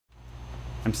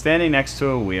I'm standing next to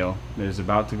a wheel that is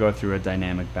about to go through a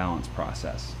dynamic balance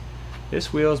process.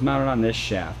 This wheel is mounted on this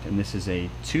shaft, and this is a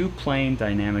two-plane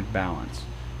dynamic balance.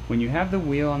 When you have the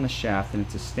wheel on the shaft and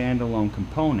it's a standalone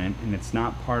component and it's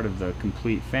not part of the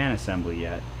complete fan assembly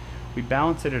yet, we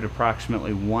balance it at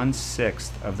approximately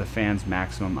 1/6 of the fan's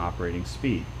maximum operating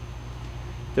speed.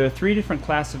 There are three different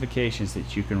classifications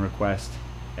that you can request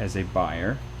as a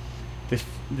buyer.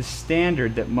 The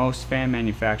standard that most fan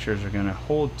manufacturers are going to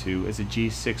hold to is a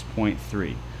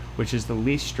G6.3, which is the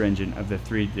least stringent of the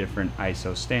three different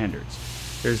ISO standards.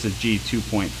 There's a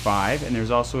G2.5 and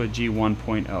there's also a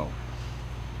G1.0.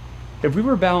 If we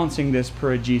were balancing this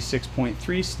per a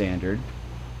G6.3 standard,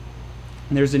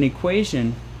 there's an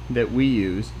equation that we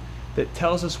use that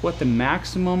tells us what the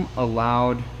maximum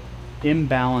allowed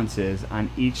imbalance is on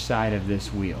each side of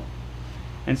this wheel.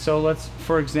 And so let's,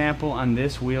 for example, on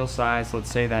this wheel size,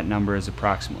 let's say that number is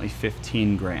approximately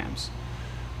 15 grams.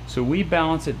 So we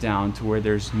balance it down to where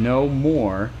there's no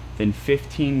more than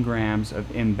 15 grams of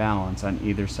imbalance on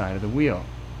either side of the wheel.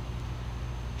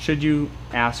 Should you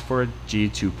ask for a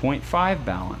G2.5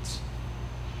 balance?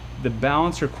 The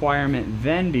balance requirement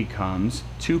then becomes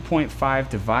 2.5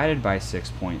 divided by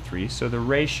 6.3, so the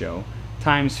ratio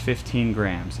times 15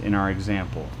 grams in our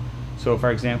example. So if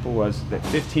our example was that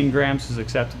 15 grams is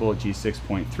acceptable at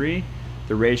G6.3,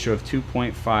 the ratio of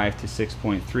 2.5 to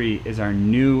 6.3 is our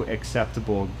new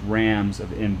acceptable grams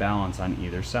of imbalance on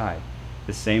either side.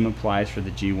 The same applies for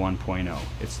the G1.0.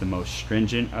 It's the most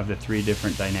stringent of the three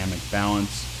different dynamic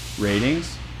balance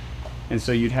ratings. And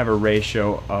so you'd have a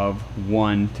ratio of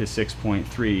 1 to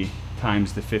 6.3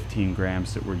 times the 15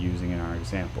 grams that we're using in our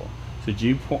example. So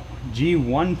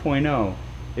G1.0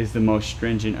 is the most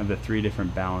stringent of the three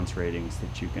different balance ratings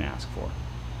that you can ask for.